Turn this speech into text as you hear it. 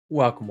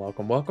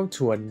Welcome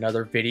to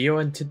another video,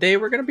 and today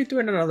we're going to be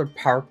doing another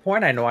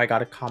PowerPoint. I know I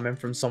got a comment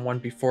from someone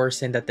before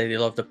saying that they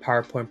love the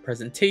PowerPoint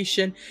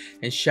presentation,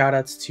 and shout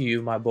outs to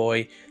you, my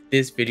boy.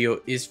 This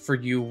video is for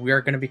you. We are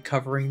going to be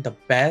covering the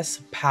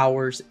best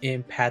powers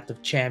in Path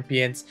of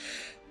Champions.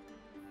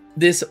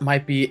 This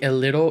might be a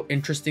little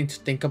interesting to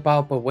think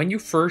about, but when you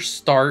first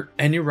start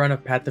any run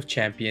of Path of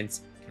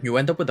Champions, you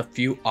end up with a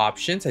few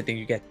options. I think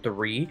you get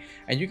 3,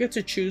 and you get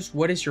to choose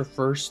what is your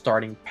first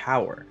starting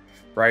power,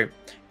 right?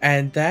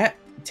 And that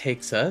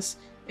takes us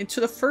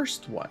into the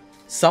first one.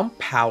 Some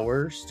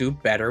powers do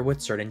better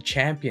with certain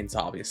champions,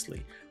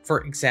 obviously.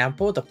 For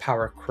example, the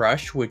power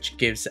Crush, which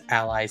gives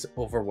allies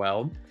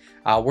overwhelm,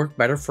 work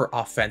better for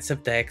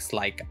offensive decks.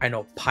 Like, I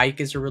know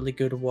Pike is a really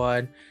good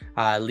one.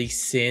 Lee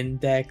Sin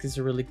deck is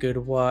a really good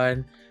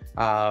one.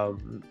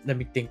 Let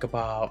me think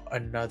about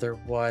another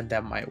one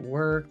that might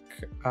work.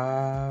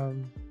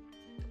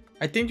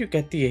 I think you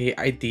get the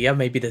idea.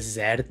 Maybe the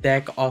Zed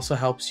deck also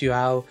helps you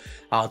out.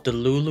 The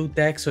Lulu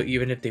deck, so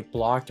even if they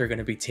block, they're going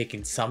to be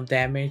taking some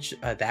damage.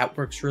 That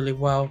works really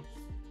well.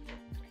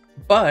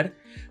 But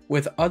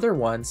with other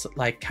ones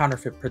like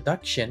Counterfeit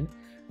Production,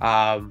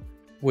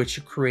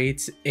 which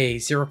creates a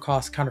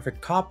zero-cost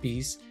counterfeit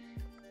copies,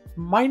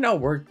 might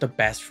not work the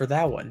best for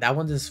that one. That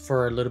one is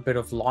for a little bit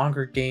of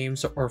longer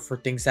games or for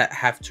things that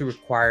have to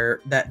require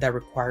that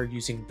require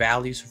using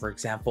values. So for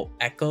example,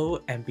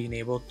 Echo and being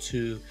able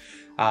to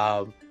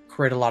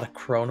create a lot of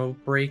chrono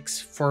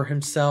breaks for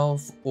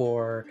himself,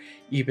 or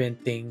even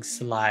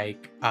things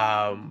like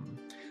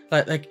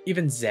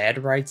even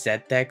Zed, right?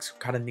 Zed decks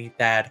kind of need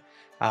that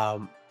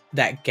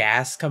that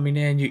gas coming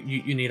in.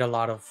 You need a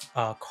lot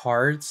of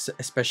cards,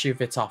 especially if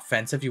it's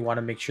offensive. You want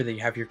to make sure that you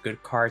have your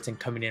good cards and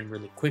coming in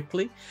really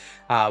quickly.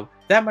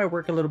 That might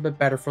work a little bit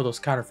better for those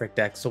counterfeit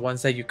decks, the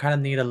ones that you kind of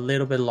need a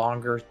little bit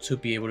longer to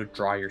be able to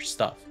draw your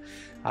stuff.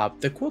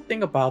 The cool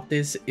thing about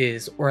this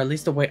is, or at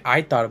least the way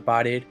I thought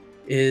about it,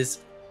 is,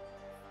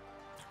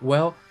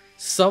 well,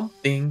 some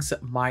things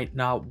might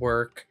not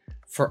work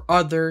for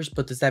others,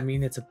 but does that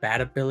mean it's a bad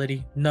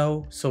ability?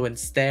 No. So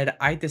instead,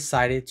 I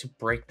decided to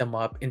break them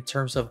up in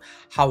terms of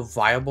how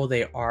viable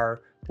they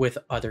are with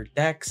other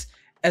decks,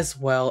 as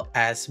well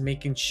as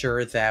making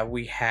sure that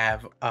we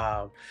have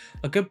a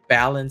good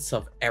balance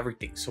of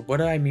everything. So what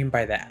do I mean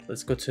by that?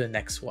 Let's go to the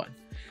next one.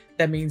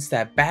 That means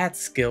that bad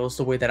skills,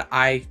 the way that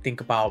I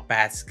think about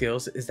bad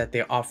skills, is that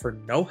they offer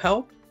no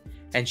help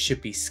and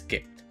should be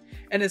skipped.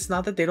 And it's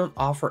not that they don't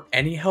offer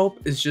any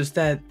help, it's just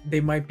that they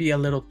might be a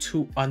little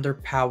too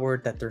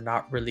underpowered, that they're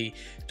not really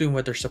doing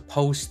what they're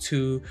supposed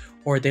to,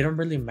 or they don't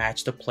really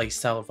match the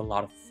playstyle of a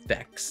lot of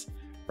decks,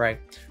 right?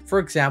 For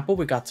example,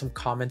 we got some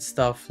common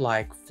stuff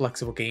like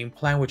Flexible Game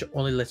Plan, which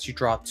only lets you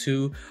draw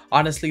 2.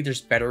 Honestly,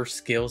 there's better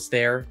skills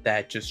there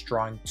that just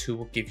drawing 2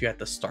 will give you at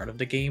the start of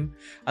the game.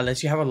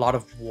 Unless you have a lot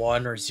of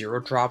 1 or 0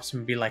 drops,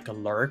 maybe like a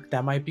Lurk,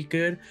 that might be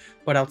good.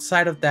 But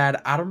outside of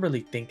that, I don't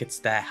really think it's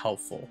that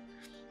helpful.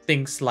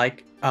 Things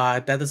like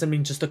that doesn't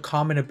mean just the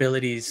common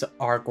abilities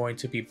are going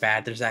to be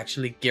bad. There's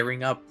actually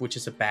gearing up, which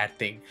is a bad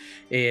thing.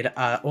 It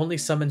only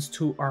summons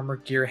 2 armor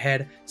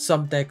gearhead.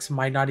 Some decks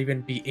might not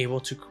even be able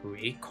to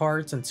create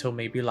cards until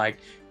maybe like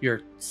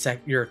your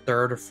 3rd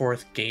or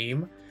 4th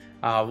game,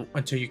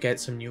 until you get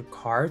some new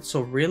cards.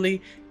 So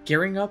really,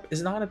 gearing up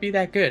is not going to be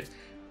that good.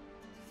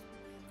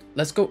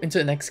 Let's go into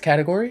the next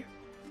category.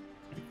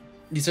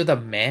 These are the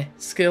meh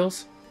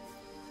skills.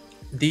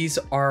 These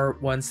are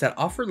ones that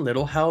offer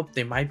little help.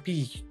 They might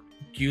be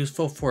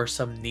useful for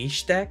some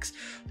niche decks,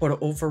 but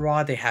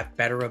overall they have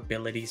better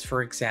abilities.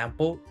 For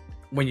example,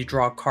 when you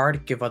draw a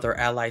card, give other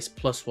allies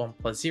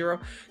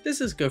 +1/+0.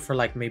 This is good for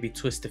like maybe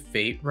Twisted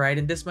Fate, right?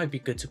 And this might be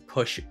good to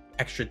push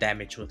extra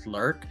damage with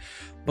Lurk.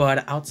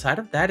 But outside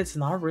of that, it's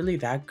not really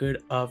that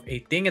good of a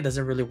thing. It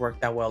doesn't really work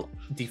that well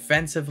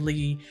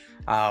defensively.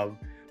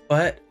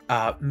 But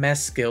meh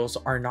skills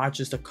are not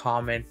just a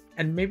common,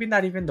 and maybe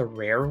not even the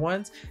rare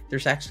ones.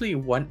 There's actually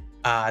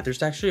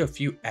a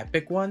few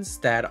epic ones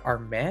that are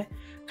meh,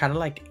 kind of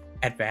like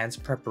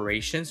advanced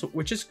preparations,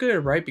 which is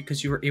good, right?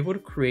 Because you were able to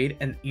create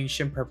an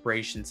ancient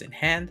preparations in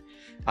hand.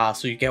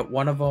 So you get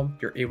one of them,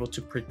 you're able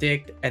to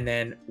predict, and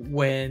then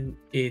when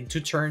in 2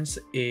 turns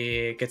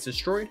it gets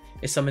destroyed,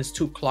 it summons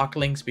 2 clock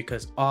links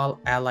because all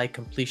ally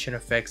completion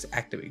effects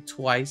activate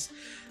twice.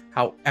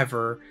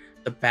 However,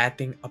 the bad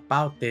thing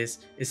about this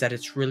is that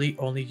it's really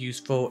only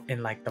useful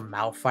in like the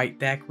Malphite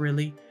deck,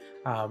 really.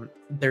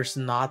 There's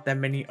not that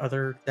many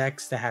other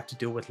decks that have to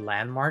deal with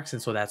landmarks,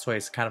 and so that's why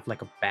it's kind of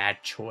like a bad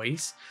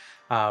choice.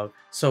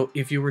 So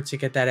if you were to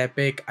get that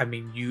epic, I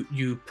mean,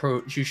 you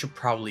should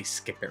probably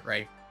skip it,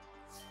 right?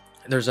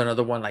 There's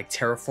another one like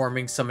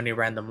Terraforming, summoning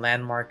random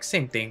landmarks,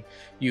 same thing.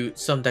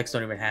 Some decks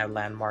don't even have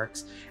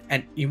landmarks.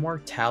 And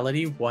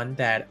Immortality, one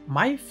that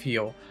might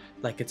feel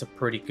like it's a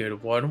pretty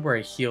good one, where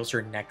it heals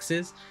your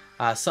Nexus.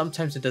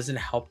 Sometimes it doesn't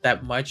help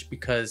that much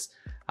because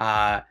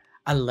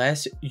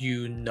unless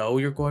you know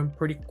you're going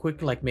pretty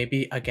quick, like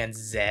maybe against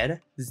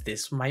Zed,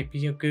 this might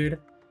be a good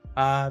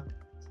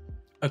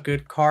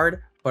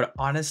card. But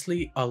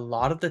honestly, a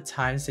lot of the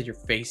times that you're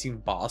facing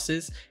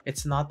bosses,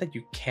 it's not that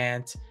you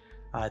can't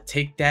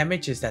take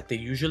damage is that they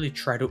usually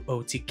try to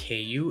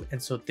OTK you,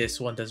 and so this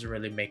one doesn't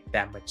really make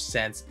that much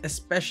sense,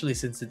 especially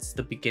since it's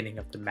the beginning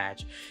of the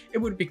match. It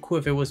would be cool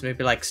if it was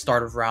maybe like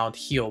start of round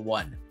heal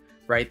 1,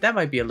 right? That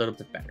might be a little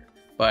bit better,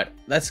 but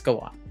let's go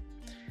on.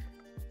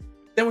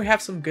 Then we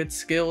have some good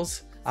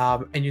skills.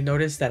 And you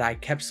notice that I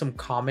kept some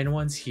common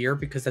ones here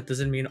because that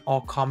doesn't mean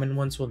all common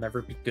ones will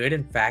never be good.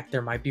 In fact,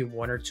 there might be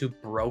 1 or 2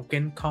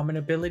 broken common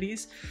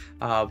abilities.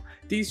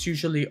 These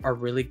usually are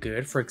really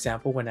good. For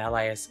example, when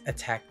allies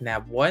attack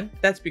nab 1,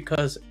 that's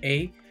because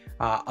a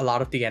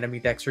lot of the enemy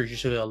decks are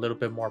usually a little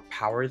bit more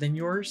power than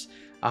yours,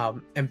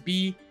 and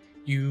B,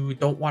 you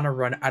don't want to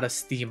run out of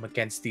steam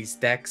against these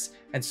decks,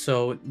 and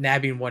so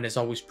nabbing 1 is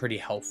always pretty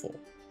helpful.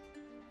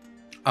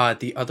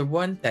 The other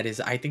one that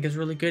I think is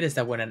really good is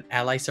that when an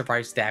ally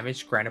survives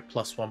damage granted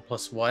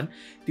 +1/+1,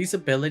 these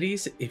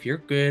abilities, if you're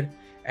good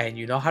and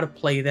you know how to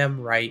play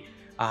them right,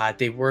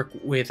 they work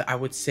with, I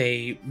would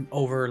say,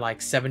 over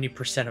like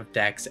 70% of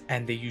decks,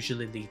 and they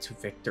usually lead to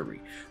victory.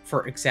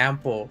 For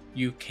example,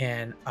 you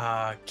can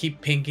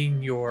keep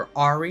pinging your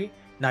Ahri.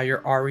 Now your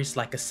Ahri's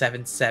like a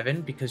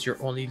 7/7 because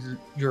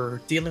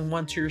you're dealing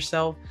 1 to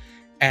yourself,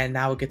 and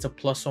now it gets a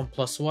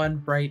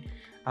 +1/+1, right?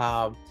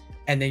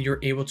 And then you're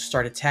able to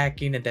start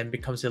attacking, and then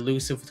becomes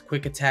elusive with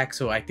quick attack.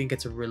 So I think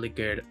it's a really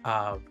good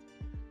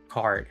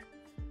card.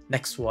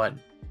 Next one,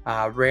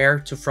 rare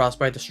to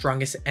frostbite the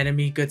strongest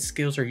enemy. Good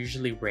skills are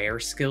usually rare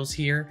skills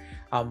here,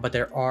 but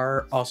there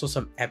are also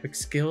some epic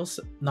skills.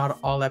 Not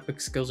all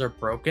epic skills are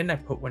broken. I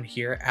put one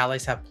here.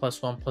 Allies have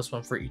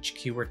 +1/+1 for each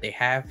keyword they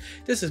have.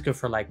 This is good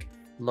for like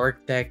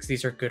lurk decks.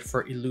 These are good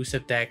for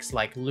elusive decks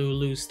like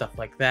Lulu, stuff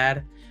like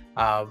that.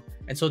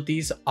 And so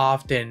these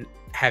often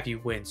have you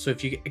win. So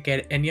if you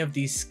get any of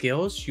these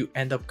skills, you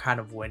end up kind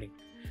of winning.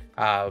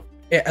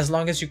 As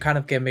long as you kind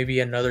of get maybe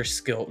another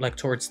skill like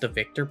towards the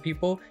victor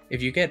people,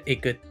 if you get a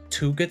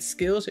 2 good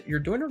skills, you're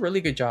doing a really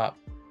good job,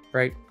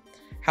 right?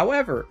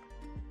 However,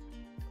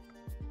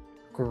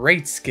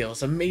 great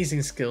skills,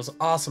 amazing skills,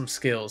 awesome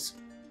skills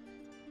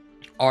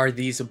are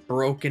these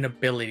broken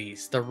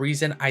abilities. The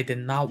reason I did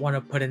not want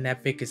to put in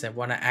epic is I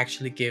want to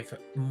actually give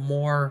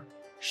more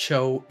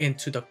show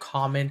into the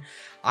common.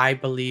 I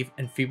believe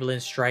Enfeebling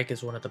Strike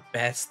is one of the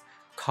best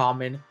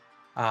common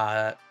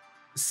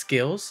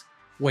skills.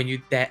 When you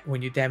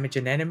damage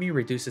an enemy,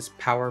 reduces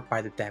power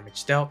by the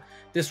damage dealt.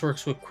 This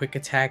works with quick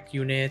attack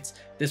units.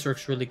 This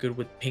works really good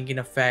with pinging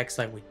effects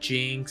like with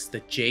Jinx, the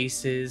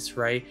Jaces,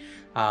 right?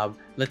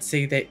 Let's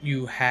say that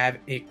you have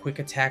a quick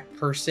attack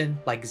person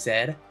like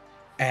Zed,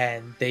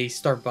 and they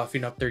start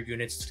buffing up their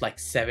units to like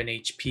 7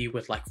 HP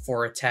with like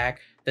 4 attack.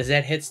 The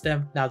Zed hits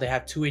them, now they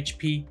have 2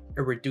 HP,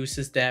 it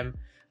reduces them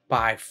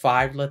by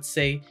 5, let's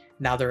say.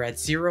 Now they're at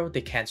 0,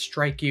 they can't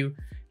strike you.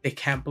 They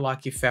can't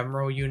block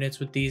ephemeral units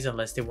with these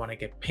unless they want to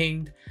get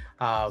pinged.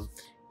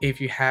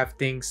 If you have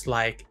things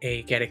like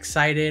a Get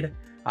Excited,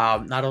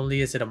 not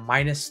only is it a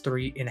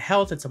 -3 in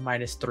health, it's a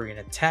 -3 in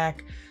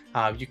attack.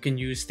 You can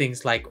use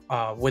things like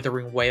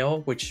Withering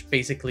Wail, which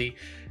basically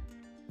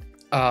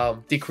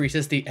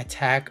decreases the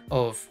attack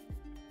of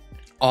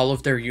all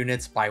of their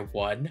units by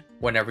 1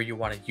 whenever you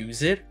want to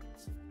use it.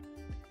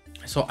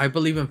 So I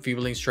believe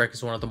Enfeebling Strike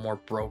is one of the more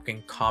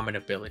broken common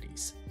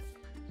abilities.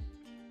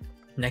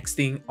 Next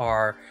thing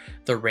are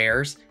the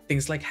rares,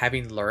 things like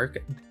having Lurk.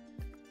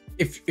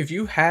 If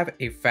you have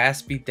a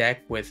fast speed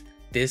deck with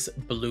this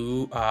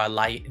blue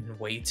light and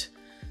weight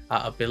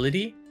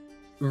ability,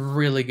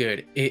 really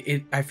good.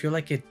 I feel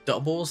like it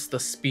doubles the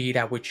speed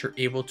at which you're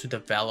able to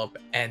develop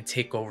and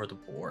take over the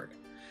board.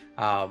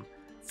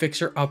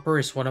 Fixer Upper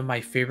is one of my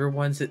favorite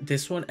ones.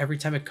 This one, every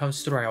time it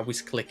comes through, I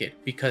always click it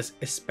because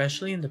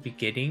especially in the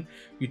beginning,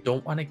 you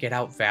don't want to get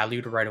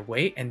outvalued right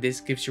away, and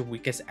this gives your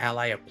weakest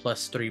ally a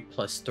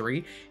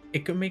 +3/+3.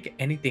 It could make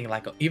anything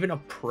like even a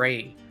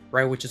Prey,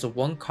 right, which is a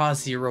 1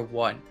 cost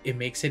 0/1. It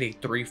makes it a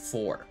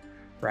 3/4,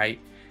 right?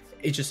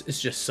 It's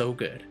just so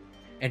good.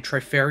 And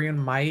Trifarian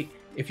Might,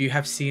 if you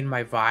have seen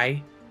my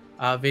Vi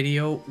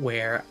video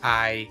where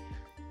I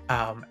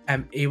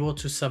am able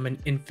to summon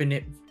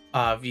infinite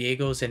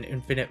Viegos and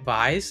infinite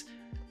Vi's,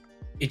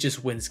 it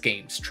just wins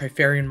games.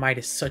 Trifarian Might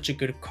is such a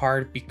good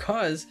card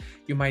because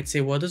you might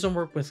say, well, it doesn't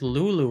work with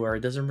Lulu or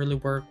it doesn't really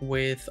work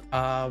with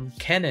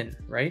Kennen,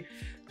 right?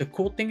 The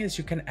cool thing is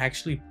you can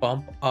actually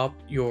bump up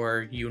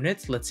your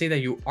units. Let's say that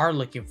you are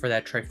looking for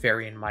that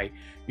Trifarian Might.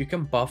 You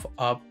can buff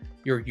up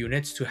your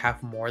units to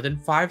have more than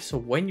 5. So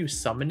when you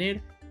summon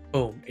it,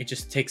 boom, it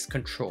just takes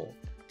control.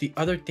 The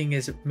other thing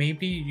is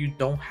maybe you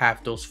don't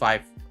have those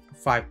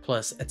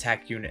 5+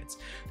 attack units.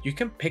 You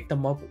can pick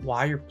them up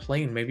while you're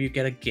playing. Maybe you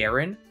get a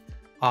Garen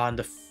on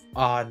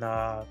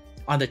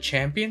the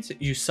champions,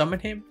 you summon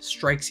him,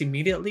 strikes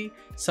immediately,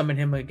 summon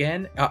him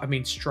again,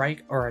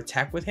 strike or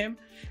attack with him,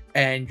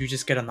 and you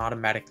just get an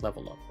automatic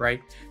level up,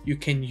 right? You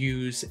can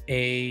use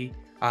a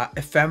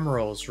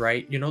ephemerals,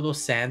 right? You know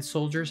those sand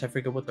soldiers, I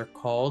forget what they're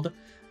called.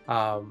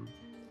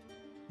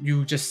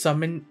 You just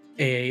summon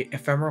a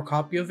ephemeral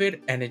copy of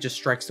it and it just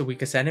strikes the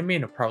weakest enemy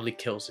and it probably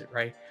kills it,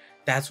 right?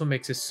 That's what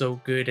makes it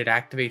so good. It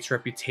activates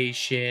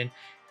reputation.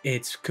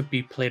 It could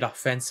be played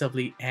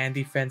offensively and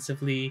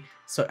defensively.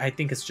 So I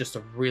think it's just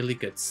a really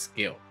good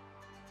skill.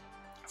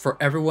 For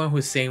everyone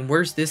who's saying,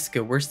 where's this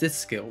skill? Where's this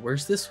skill?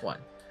 Where's this one?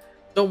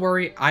 Don't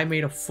worry, I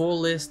made a full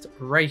list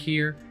right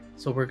here.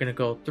 So we're going to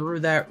go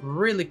through that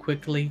really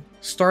quickly,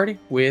 starting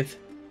with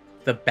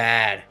the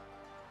bad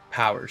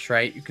powers,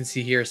 right? You can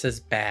see here it says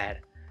bad.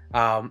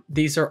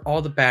 These are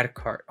all the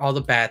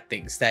bad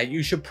things that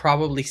you should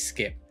probably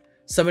skip.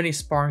 Summoning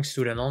Sparring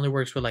Student only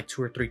works with like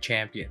 2 or 3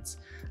 champions.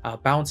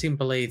 Bouncing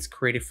Blades,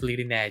 Creative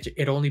Fleeting Edge,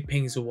 it only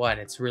pings 1.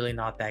 It's really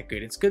not that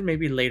good. It's good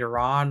maybe later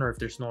on or if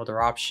there's no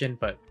other option,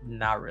 but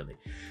not really.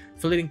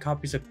 Fleeting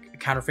copies of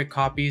counterfeit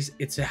copies,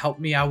 it's to help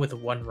me out with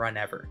 1 run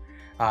ever.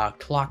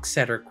 Clock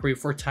Setter, create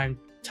 4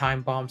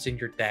 time bombs in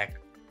your deck.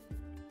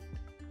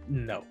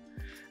 No.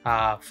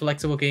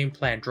 Flexible game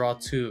plan, draw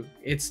 2.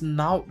 It's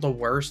not the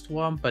worst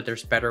one, but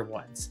there's better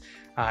ones.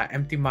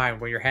 Empty Mind,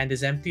 when your hand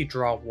is empty,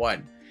 draw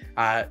 1.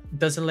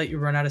 Doesn't let you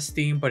run out of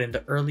steam, but in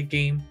the early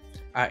game,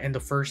 in the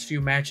first few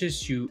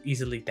matches, you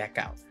easily deck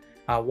out.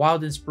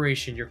 Wild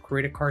Inspiration, your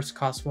created cards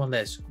cost 1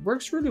 less.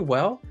 Works really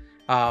well,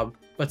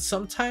 but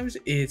sometimes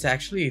it's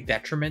actually a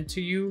detriment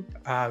to you.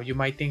 You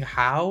might think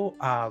how,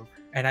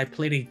 and I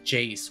played a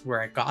Jace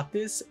where I got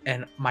this,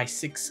 and my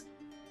 6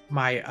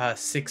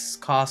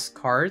 cost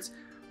cards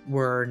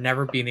were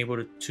never being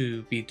able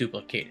to be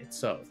duplicated,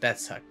 so that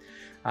sucked.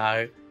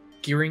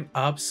 Gearing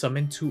up,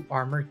 summon 2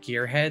 armor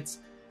gearheads.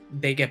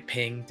 They get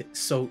pinged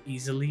so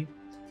easily,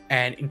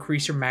 and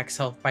increase your max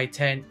health by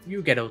 10.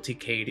 You get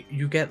OTK'd.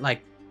 You get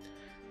like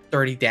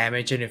 30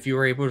 damage, and if you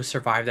were able to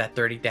survive that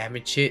 30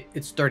 damage hit,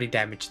 it's 30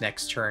 damage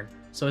next turn,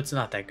 so it's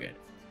not that good.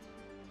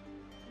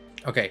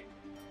 Okay,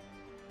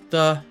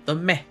 the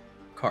meh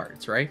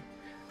cards, right?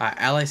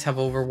 Allies have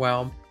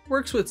Overwhelm.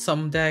 Works with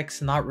some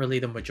decks, not really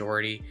the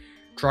majority.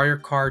 Draw your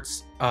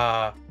cards.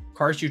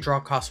 Cards you draw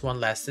cost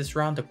 1 less. This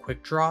round, the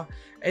quick draw,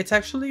 it's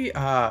actually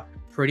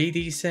pretty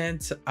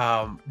decent,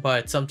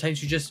 but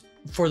sometimes you just,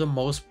 for the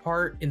most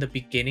part, in the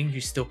beginning, you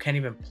still can't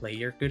even play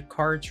your good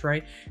cards,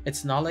 right?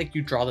 It's not like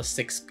you draw the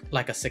 6,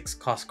 like a 6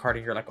 cost card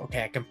and you're like,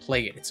 okay, I can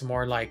play it. It's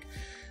more like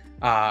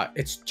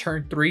it's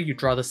turn 3, you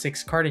draw the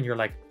 6 card and you're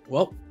like,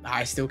 well,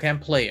 I still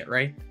can't play it,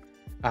 right?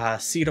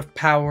 Seat of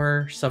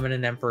Power, Summon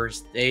an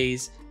Emperor's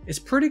Days is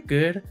pretty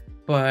good,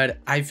 but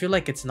I feel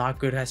like it's not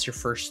good as your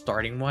first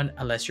starting one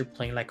unless you're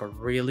playing like a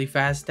really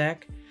fast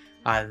deck.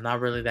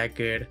 Not really that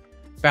good.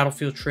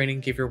 Battlefield Training,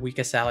 give your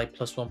weakest ally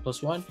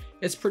 +1/+1.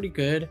 It's pretty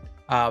good.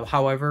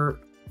 However,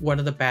 one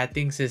of the bad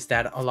things is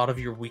that a lot of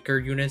your weaker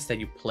units that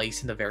you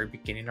place in the very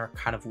beginning are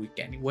kind of weak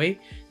anyway,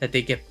 that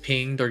they get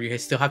pinged or you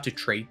still have to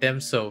trade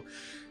them, so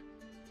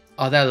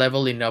all that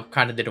leveling up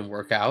kind of didn't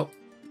work out.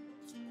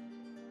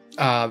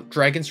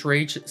 Dragon's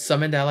Rage,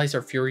 summoned allies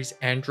are Furies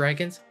and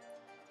Dragons.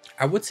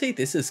 I would say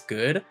this is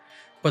good,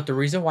 but the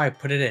reason why I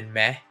put it in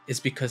meh is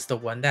because the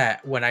one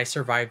that when I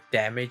survive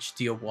damage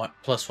deal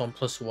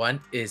 +1/+1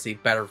 is a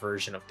better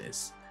version of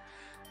this.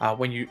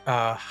 When you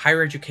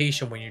Higher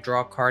Education, when you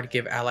draw a card,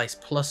 give allies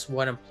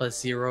 +1 and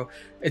 +0.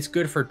 It's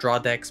good for draw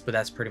decks, but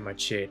that's pretty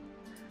much it.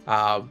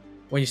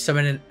 When you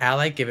summon an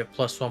ally, give it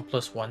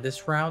 +1/+1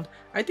 this round.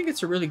 I think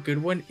it's a really good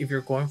one if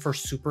you're going for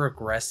super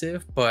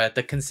aggressive, but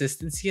the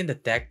consistency in the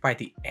deck by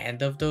the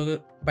end of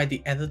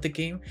the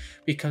game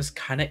becomes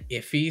kind of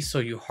iffy, so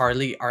you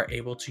hardly are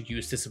able to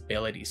use this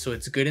ability. So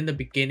it's good in the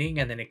beginning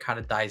and then it kind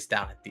of dies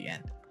down at the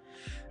end.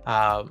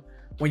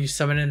 When you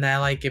summon an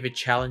ally, give it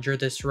Challenger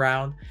this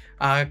round.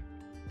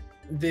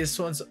 This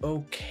one's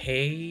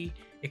okay.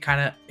 It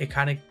kind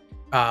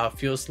of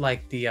feels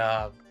like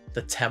the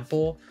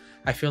Temple.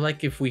 I feel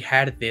like if we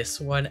had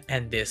this one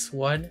and this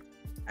one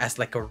as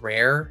like a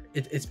rare,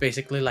 it's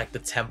basically like the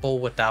Temple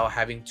without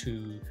having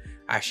to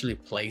actually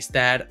place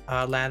that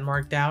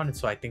landmark down, and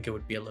so I think it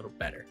would be a little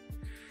better.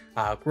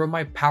 Grow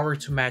my power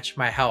to match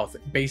my health.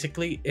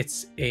 Basically,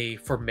 it's a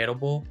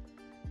formidable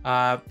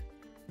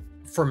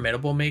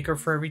maker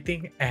for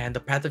everything, and the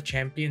Path of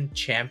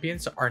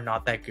champions are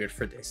not that good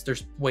for this.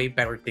 There's way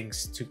better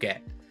things to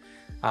get.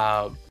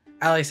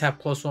 Allies have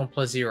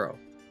 +1/+0.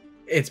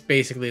 It's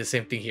basically the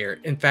same thing here.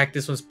 In fact,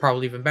 this one's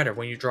probably even better.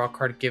 When you draw a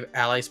card, give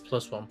allies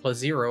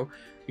 +1/+0,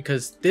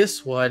 because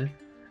this one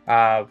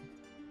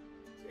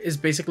is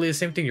basically the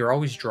same thing. You're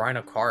always drawing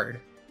a card.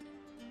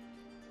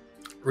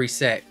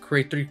 Reset.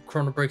 Create 3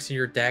 Chrono Breaks in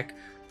your deck.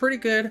 Pretty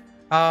good,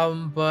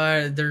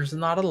 but there's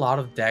not a lot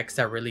of decks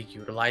that really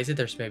utilize it.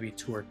 There's maybe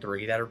 2 or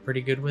 3 that are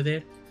pretty good with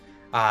it.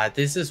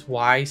 This is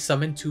why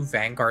Summon 2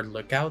 Vanguard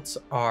Lookouts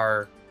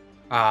are...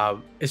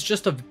 it's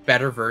just a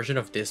better version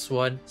of this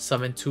one.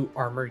 Summon 2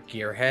 Armored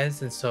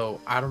Gearheads, and so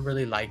I don't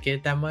really like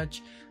it that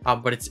much,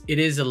 but it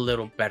is a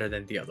little better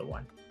than the other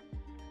one.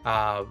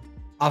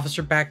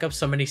 Officer Backup,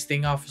 Summon a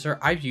Sting Officer.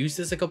 I've used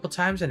this a couple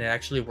times and it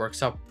actually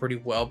works out pretty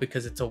well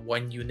because it's a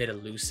 1 unit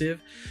elusive.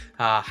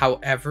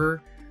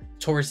 However,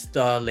 towards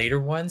the later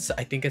ones,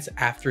 I think it's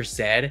after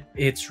Zed,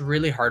 it's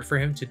really hard for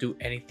him to do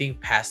anything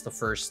past the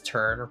first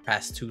turn or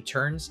past 2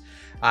 turns.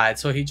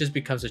 So he just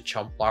becomes a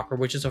chump blocker,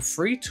 which is a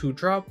free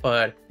 2-drop,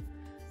 but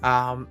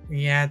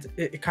yeah,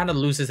 it kind of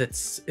loses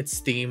its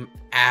steam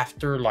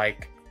after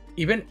like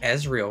even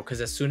Ezreal, because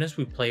as soon as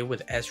we play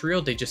with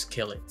Ezreal, they just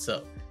kill it, so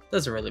it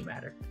doesn't really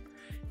matter.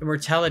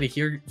 Immortality,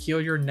 here, heal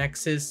your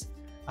Nexus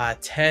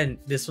 10.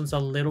 This one's a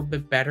little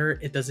bit better.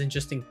 It doesn't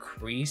just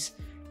increase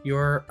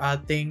your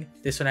thing.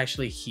 This one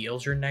actually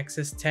heals your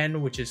Nexus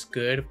 10, which is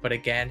good, but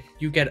again,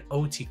 you get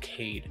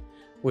OTK'd,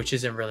 which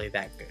isn't really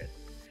that good.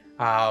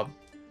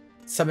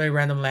 Summoning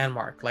random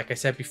landmark, like I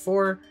said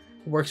before,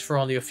 works for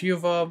only a few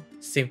of them.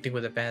 Same thing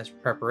with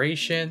advanced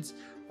preparations.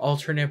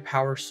 Alternate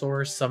power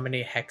source,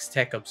 summoning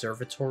Hextech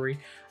Observatory.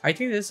 I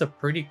think this is a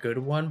pretty good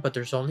one, but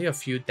there's only a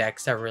few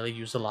decks that really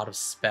use a lot of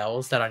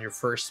spells that on your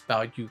first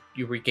spell you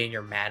regain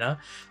your mana.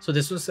 So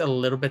this was a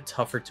little bit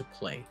tougher to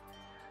play.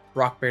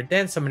 Rock Bear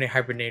Den, summoning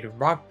Hibernating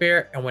Rock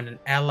Bear, and when an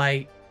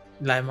ally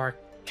landmark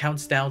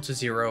counts down to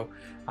 0,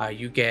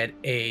 you get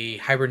a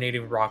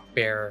Hibernating Rock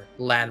Bear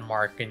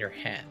landmark in your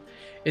hand.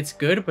 It's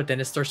good, but then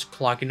it starts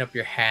clogging up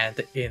your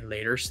hand in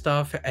later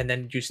stuff, and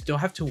then you still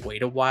have to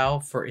wait a while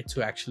for it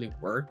to actually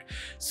work.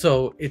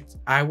 So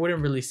I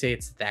wouldn't really say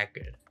it's that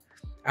good.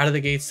 Out of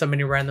the gate,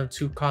 summoning random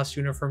 2-cost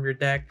unit from your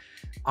deck.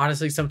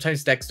 Honestly,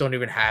 sometimes decks don't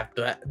even have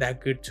that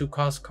good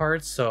 2-cost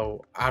cards,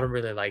 so I don't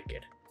really like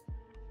it.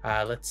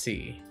 Let's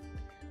see.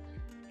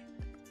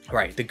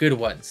 Right, the good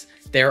ones.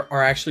 There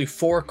are actually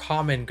 4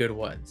 common good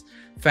ones.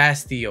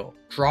 Fast Deal,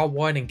 draw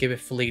 1 and give it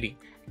fleeting.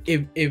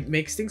 It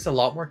makes things a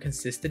lot more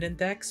consistent in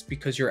decks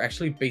because you're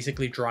actually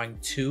basically drawing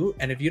 2,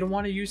 and if you don't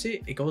want to use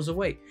it, it goes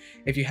away.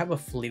 If you have a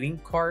fleeting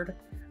card,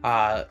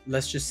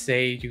 let's just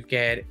say you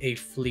get a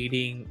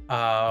fleeting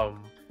what's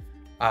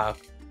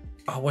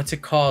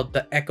it called,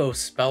 the Echo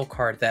spell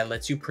card that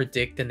lets you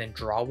predict and then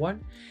draw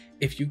 1.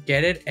 If you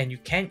get it and you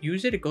can't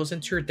use it, it goes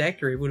into your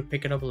deck. You're able to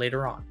pick it up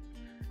later on.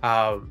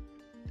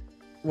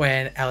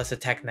 When allies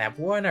attack nab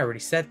 1, I already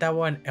said that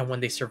one, and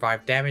when they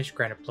survive damage,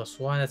 grant it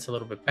 +1. That's a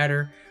little bit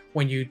better.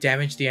 When you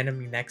damage the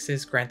enemy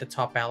nexus, grant the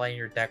top ally in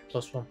your deck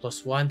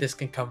 +1/+1. This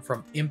can come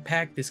from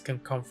impact, this can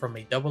come from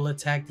a double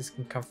attack, this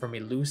can come from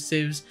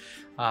elusives,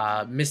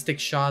 mystic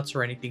shots,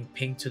 or anything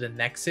pinged to the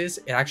nexus.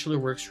 It actually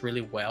works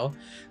really well,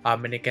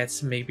 and it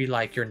gets maybe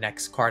like your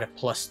next card a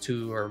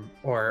 +2,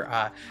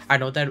 or I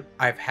know that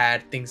I've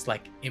had things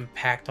like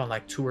impact on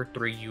like 2 or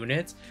 3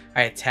 units.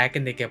 I attack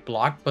and they get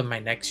blocked, but my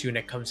next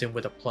unit comes in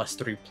with a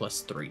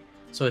 +3/+3.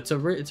 So it's a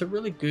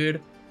really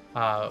good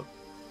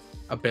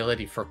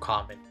ability for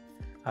common.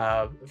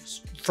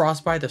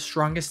 Frostbite, the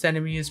strongest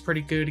enemy, is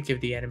pretty good. Give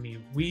the enemy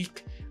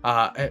weak,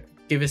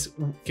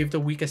 give the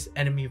weakest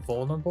enemy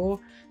vulnerable,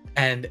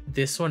 and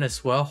this one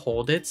as well,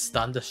 hold it,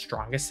 stun the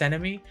strongest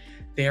enemy.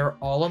 They are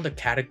all in the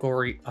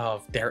category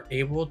of they're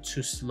able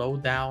to slow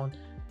down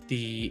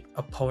the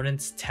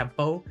opponent's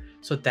tempo,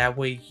 so that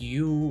way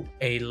you,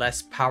 a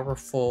less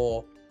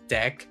powerful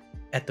deck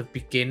at the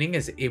beginning,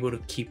 is able to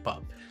keep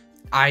up.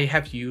 I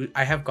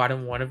have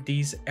gotten one of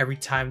these every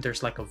time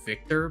there's like a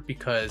victor,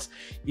 because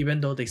even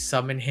though they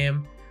summon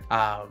him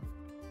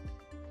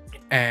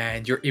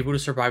and you're able to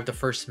survive the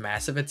first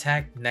massive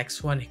attack,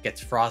 next one it gets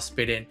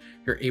frostbitten,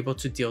 you're able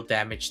to deal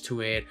damage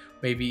to it,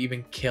 maybe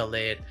even kill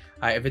it.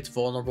 If it's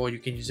vulnerable, you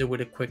can use it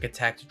with a quick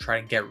attack to try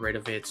and get rid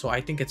of it. So I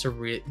think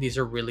these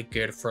are really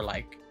good for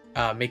like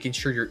making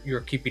sure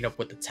you're keeping up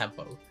with the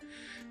tempo.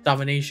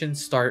 Domination,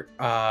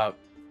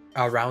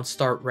 round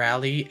start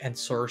rally, and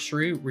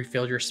sorcery.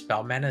 Refill your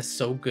spell mana is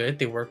so good.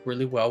 They work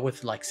really well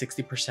with like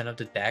 60% of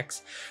the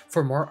decks.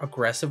 For more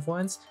aggressive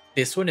ones,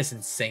 this one is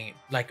insane.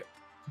 Like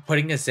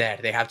putting a Zed,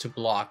 they have to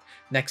block.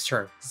 Next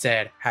turn,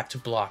 Zed, have to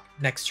block.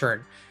 Next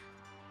turn,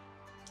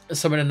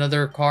 summon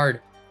another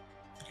card,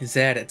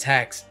 Zed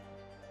attacks.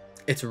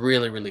 It's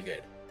really, really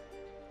good.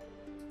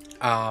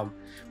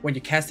 When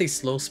you cast a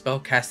slow spell,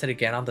 cast it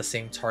again on the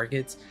same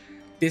targets.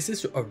 This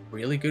is a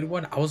really good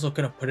one. I was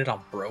looking to put it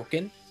on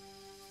broken,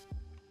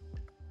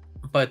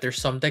 but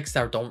there's some decks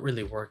that don't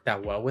really work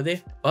that well with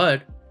it.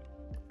 But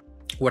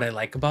what I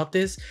like about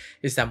this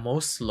is that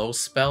most slow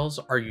spells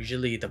are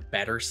usually the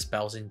better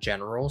spells in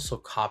general, so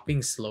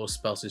copying slow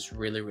spells is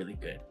really, really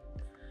good.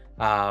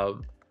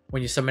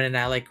 When you summon an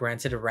ally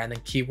granted a random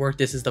keyword,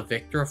 this is the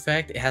Victor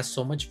effect. It has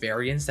so much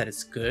variance that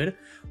it's good,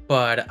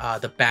 but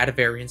the bad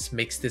variance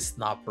makes this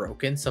not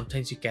broken.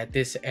 Sometimes you get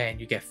this and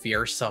you get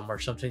fearsome, or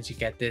sometimes you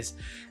get this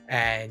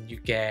and you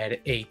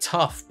get a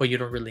tough, but you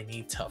don't really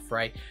need tough,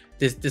 right?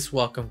 This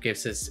welcome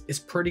gifts is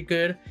pretty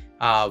good,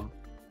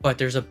 but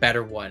there's a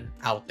better one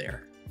out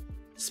there.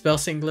 Spell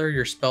Singler,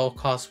 your spell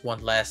costs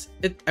 1 less.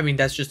 I mean,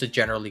 that's just a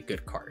generally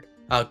good card,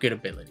 good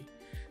ability.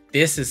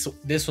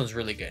 This one's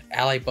really good.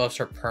 Ally buffs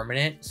are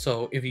permanent,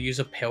 so if you use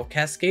a Pale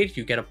Cascade,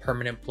 you get a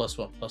permanent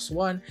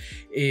 +1/+1.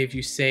 If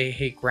you say,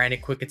 hey,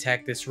 granted quick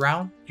attack this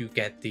round, you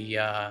get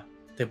the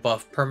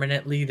buff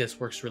permanently. This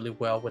works really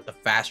well with the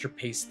faster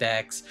paced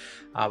decks.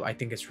 I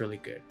think it's really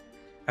good.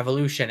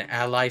 Evolution,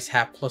 allies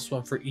have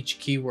 +1 for each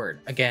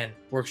keyword. Again,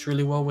 works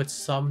really well with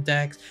some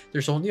decks.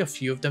 There's only a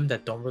few of them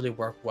that don't really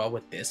work well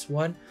with this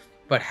one,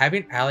 but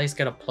having allies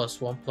get a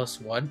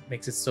 +1/+1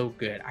 makes it so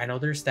good. I know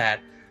there's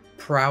that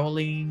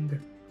Prowling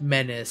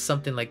Menace,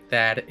 something like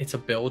that. It's a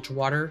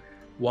Bilgewater,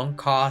 1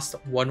 cost,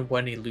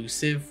 1/1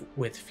 elusive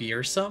with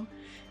fearsome.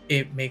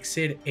 it makes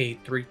it a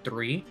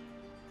 3/3,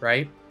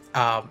 right?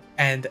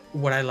 And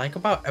what I like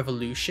about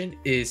evolution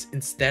is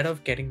instead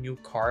of getting new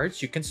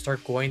cards, you can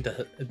start going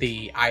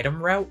the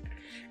item route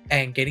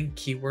and getting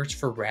keywords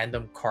for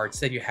random cards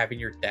that you have in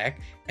your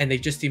deck, and they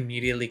just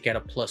immediately get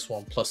a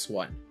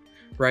 +1/+1,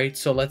 right?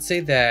 So let's say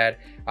that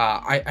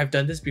I've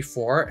done this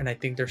before, and I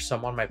think there's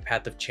some on my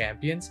path of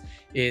champions.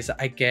 Is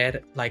I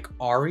get like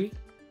Ari.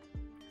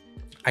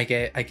 I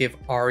give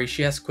Ari,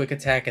 she has quick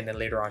attack, and then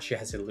later on she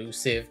has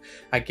elusive.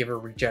 I give her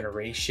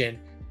regeneration.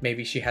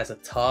 Maybe she has a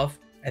tough,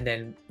 and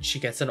then she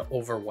gets an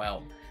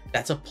overwhelm.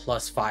 That's a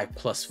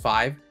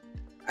 +5/+5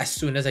 as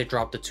soon as I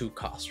drop the 2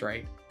 cost,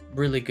 right?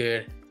 Really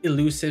good.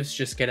 Elusives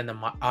just get an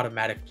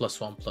automatic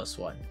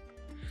 +1/+1.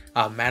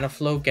 Mana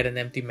flow, get an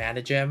empty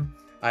mana gem,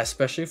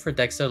 especially for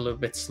decks that are a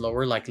little bit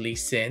slower like Lee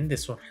Sin.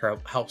 This one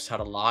helps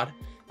out a lot.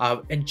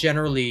 And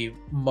generally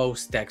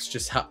most decks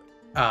just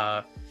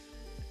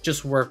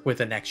work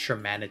with an extra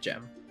mana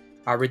gem.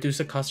 Reduce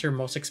the cost of your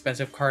most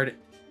expensive card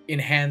in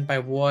hand by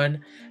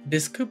 1.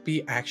 This could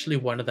be actually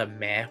one of the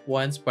meh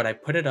ones, but I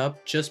put it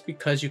up just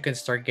because you can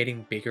start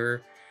getting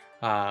bigger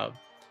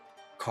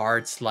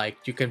cards. Like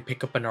you can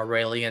pick up an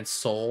Aurelian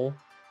Soul,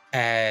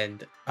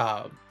 and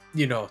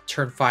you know,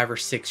 turn 5 or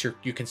 6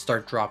 you can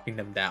start dropping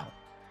them down.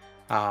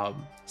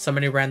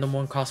 Summon a random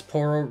 1 cost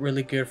Poro,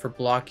 really good for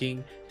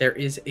blocking. There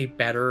is a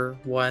better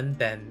one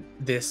than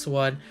this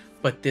one,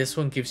 but this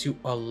one gives you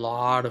a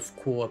lot of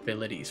cool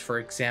abilities. For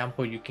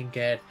example, you can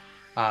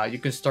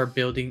start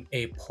building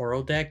a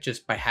Poro deck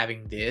just by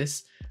having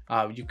this.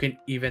 You can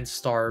even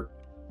start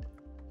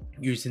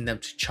using them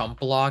to chump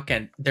block,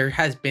 and there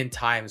has been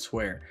times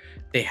where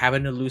they have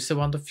an elusive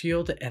on the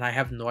field and I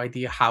have no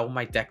idea how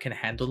my deck can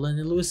handle an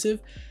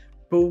elusive.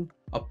 Boom,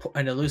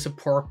 an elusive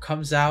Poro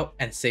comes out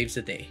and saves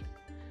the day.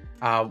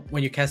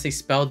 When you cast a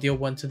spell, deal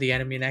 1 to the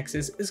enemy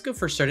nexus. It's good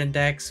for certain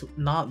decks.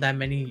 Not that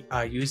many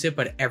use it,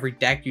 but every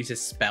deck uses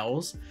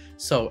spells,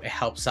 so it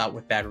helps out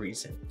with that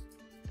reason.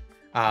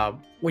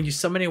 When you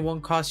summon a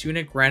 1 cost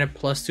unit, granted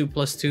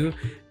 +2/+2.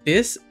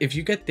 This, if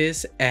you get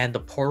this and the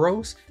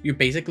Poros, you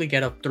basically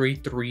get a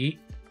 3/3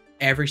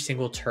 every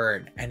single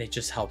turn, and it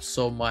just helps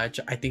so much.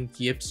 I think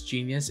Yip's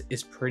Genius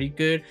is pretty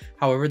good.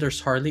 However,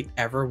 there's hardly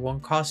ever 1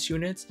 cost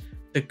units.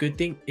 The good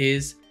thing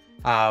is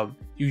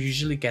you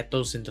usually get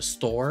those in the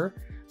store,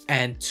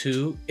 and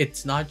 2,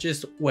 it's not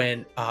just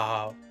when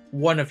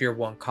one of your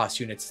 1 cost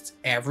units, it's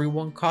every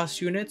 1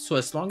 cost unit. So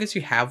as long as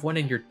you have one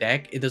in your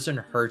deck, it doesn't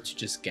hurt to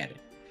just get it.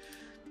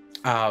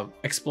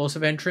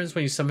 Explosive entrance,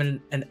 when you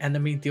summon an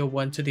enemy, deal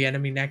 1 to the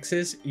enemy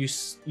nexus.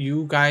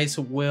 You guys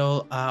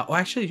will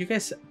actually you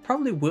guys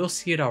probably will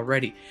see it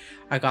already.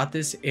 I got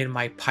this in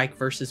my Pike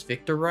versus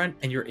Victor run,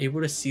 and you're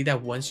able to see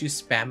that once you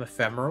spam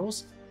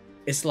ephemerals,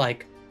 it's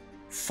like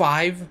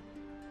 5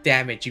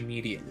 damage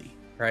immediately,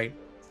 right?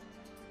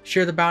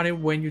 Share the bounty,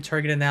 when you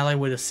target an ally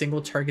with a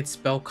single target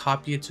spell,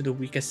 copy it to the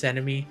weakest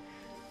enemy.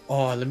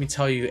 Oh, let me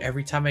tell you,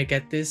 every time I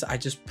get this, I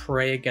just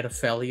pray I get a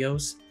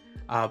Felios.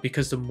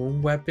 Because the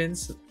moon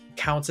weapons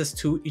counts as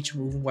 2, each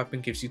moving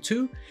weapon gives you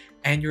 2,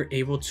 and you're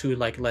able to,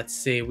 like, let's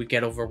say we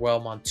get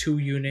overwhelm on 2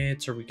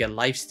 units, or we get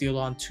lifesteal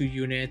on 2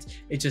 units.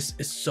 It just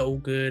is so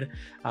good.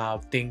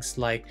 Things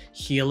like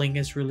healing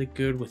is really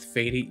good with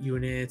faded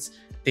units.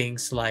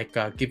 Things like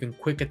giving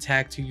quick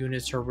attack to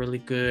units are really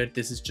good.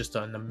 This is just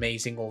an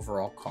amazing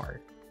overall card.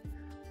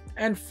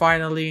 And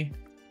finally,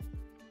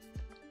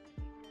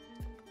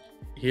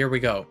 here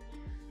we go.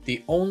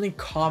 The only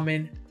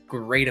common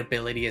great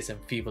ability is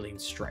Enfeebling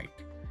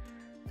Strike.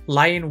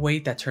 Lie in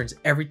wait that turns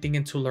everything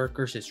into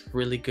lurkers is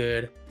really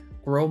good.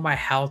 Grow my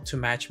health to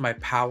match my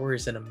power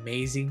is an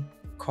amazing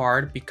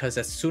card, because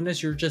as soon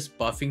as you're just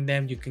buffing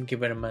them, you can give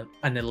them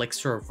an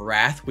Elixir of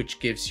Wrath, which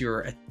gives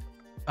your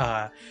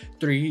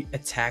 3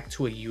 attack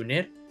to a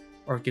unit,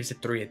 or gives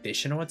it 3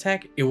 additional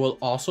attack. It will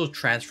also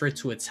transfer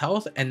to its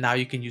health, and now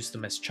you can use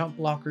them as chump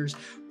blockers,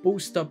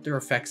 boost up their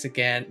effects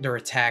again, their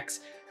attack,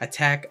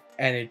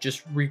 and it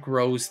just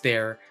regrows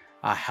their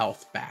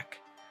health back.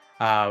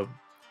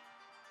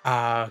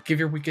 Give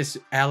your weakest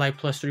ally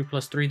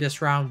 +3/+3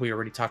 this round. We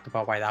already talked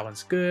about why that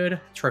one's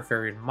good.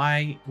 Trifarian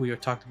Might, we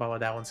talked about why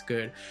that one's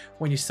good.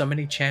 When you summon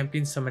a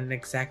champion, summon an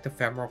exact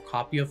ephemeral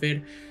copy of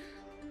it.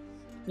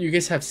 You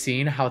guys have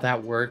seen how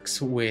that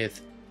works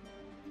with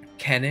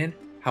Kennen,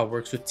 how it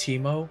works with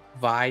Teemo,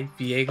 Vi,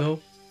 Viego.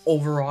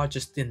 Overall,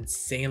 just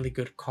insanely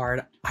good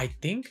card. I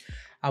think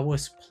I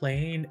was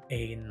playing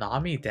a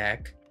Nami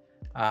deck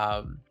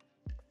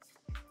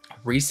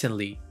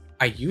recently.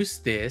 I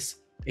used this.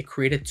 It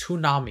created 2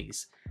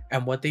 Namis,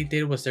 and what they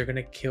did was they're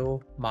gonna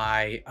kill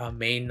my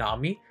main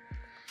Nami.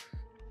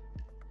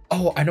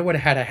 Oh, I know what I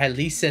had. I had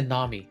Lee Sin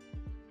Nami,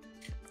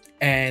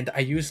 and I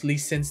used Lee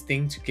Sin's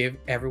thing to give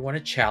everyone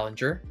a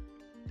challenger,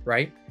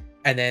 right?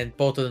 And then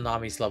both of the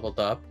Namis leveled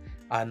up.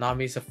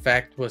 Nami's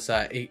effect was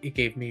it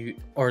gave me,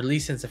 or Lee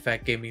Sin's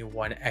effect gave me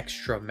 1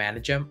 extra mana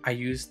gem. I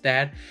used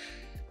that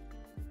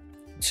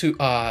to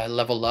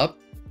level up.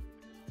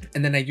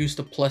 And then I used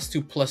the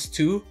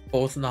 +2/+2.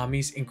 Both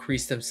Namis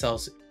increased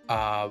themselves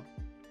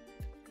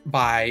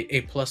by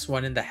a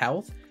 +1 in the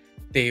health.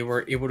 they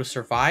were able to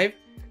survive.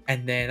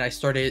 And then I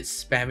started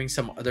spamming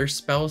some other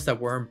spells that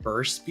were in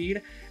burst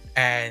speed,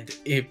 and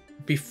it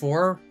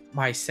before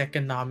my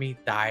second Nami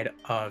died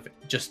of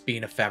just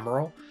being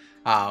ephemeral,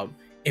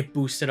 it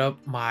boosted up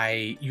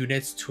my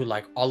units to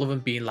like all of them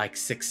being like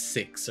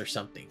 6/6 or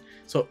something.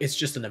 So it's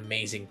just an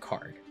amazing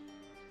card.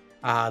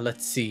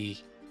 Let's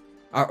see,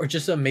 or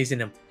just an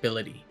amazing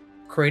ability.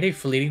 Create a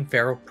fleeting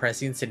feral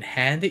presence in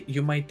hand.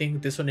 You might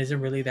think this one isn't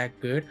really that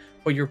good,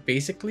 but you're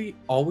basically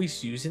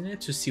always using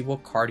it to see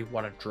what card you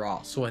want to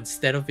draw. So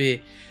instead of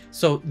it,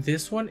 so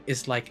this one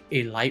is like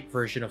a light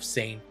version of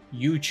saying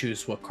you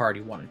choose what card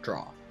you want to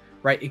draw,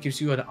 right? It gives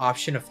you an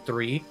option of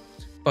 3,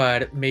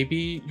 but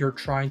maybe you're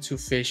trying to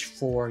fish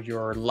for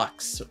your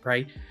Lux,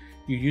 right?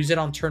 You use it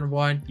on turn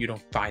 1, you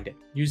don't find it.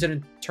 Use it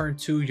in turn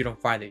 2, you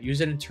don't find it. Use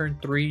it in turn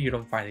 3, you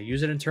don't find it.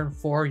 Use it in turn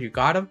 4, you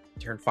got him.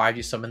 Turn 5,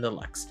 you summon the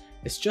Lux.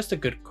 It's just a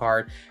good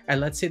card.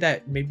 And let's say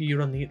that maybe you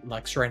don't need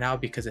Lux right now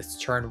because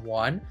it's turn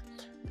 1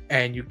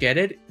 and you get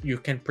it, you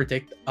can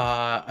predict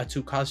a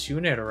 2-cost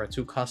unit or a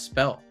 2-cost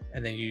spell,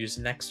 and then you use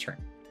the next turn.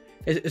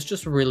 It's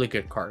just a really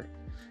good card.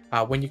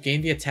 When you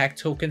gain the attack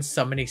token,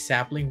 summon a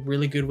sapling,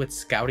 really good with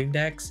scouting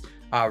decks,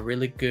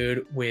 really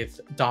good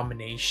with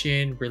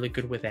domination, really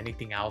good with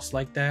anything else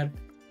like that.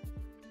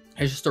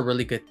 It's just a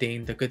really good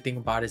thing. The good thing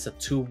about it is a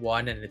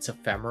 2/1 and it's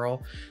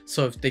ephemeral.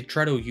 So if they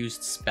try to use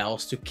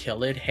spells to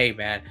kill it, hey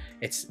man,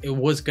 it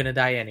was gonna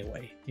die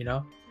anyway, you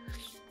know?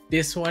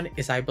 This one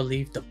is, I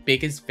believe, the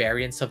biggest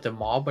variance of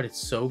them all, but it's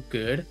so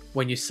good.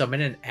 When you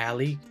summon an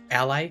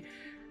ally,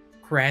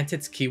 grant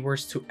its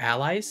keywords to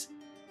allies.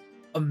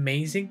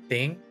 Amazing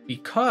thing,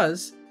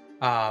 because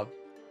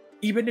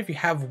even if you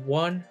have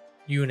one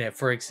unit,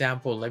 for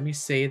example, let me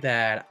say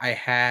that I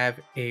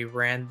have a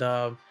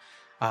random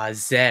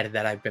Zed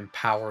that I've been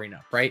powering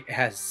up, right? It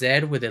has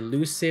Zed with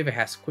elusive, it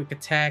has quick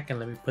attack, and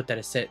let me put that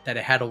it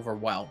had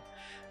overwhelm.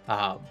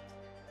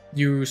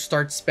 You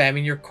start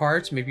spamming your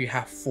cards, maybe you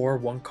have 4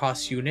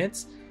 1-cost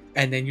units,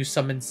 and then you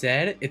summon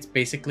Zed. It's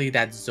basically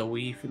that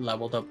Zoe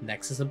leveled up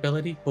Nexus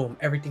ability. Boom,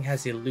 everything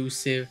has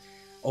elusive,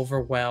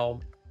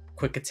 overwhelm,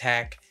 quick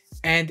attack.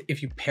 And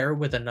if you pair it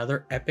with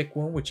another epic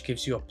one, which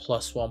gives you a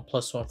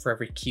 +1/+1 for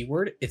every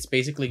keyword, it's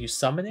basically you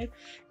summon it,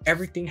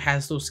 everything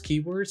has those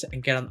keywords,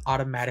 and get an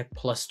automatic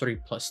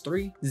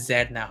 +3/+3.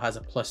 Zed now has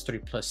a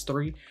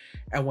 +3/+3,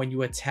 and when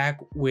you attack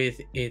with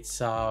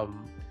its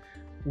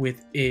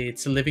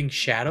living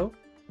shadow,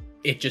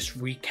 it just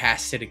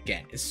recasts it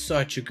again. It's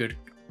such a good.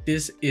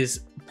 This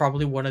is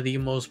probably one of the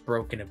most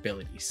broken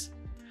abilities.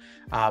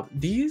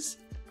 These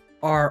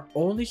are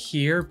only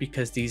here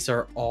because these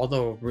are all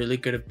the really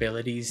good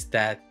abilities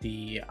that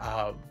the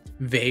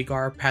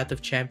Vagar Path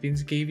of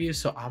Champions gave you.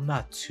 So I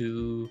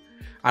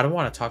don't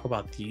want to talk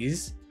about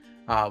these,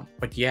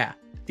 but yeah,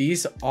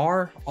 these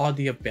are all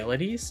the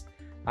abilities.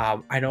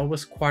 I know it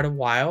was quite a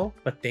while,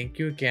 but thank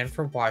you again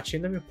for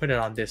watching. Let me put it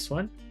on this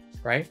one,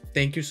 right?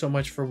 Thank you so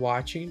much for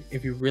watching.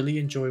 If you really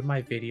enjoyed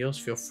my videos,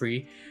 feel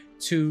free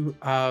to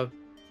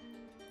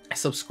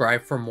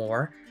subscribe for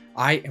more.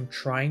 I am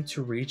trying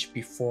to reach,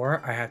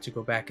 before I have to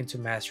go back into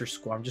Master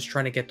School, I'm just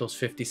trying to get those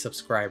 50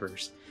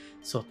 subscribers.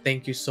 So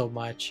thank you so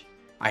much.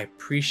 I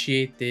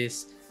appreciate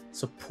this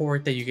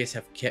support that you guys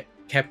have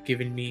kept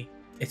giving me.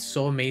 It's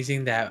so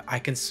amazing that I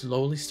can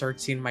slowly start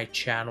seeing my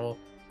channel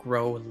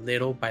grow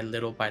little by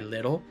little by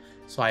little.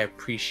 So I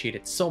appreciate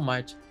it so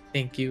much.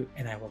 Thank you,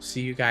 and I will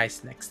see you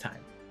guys next time.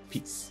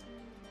 Peace.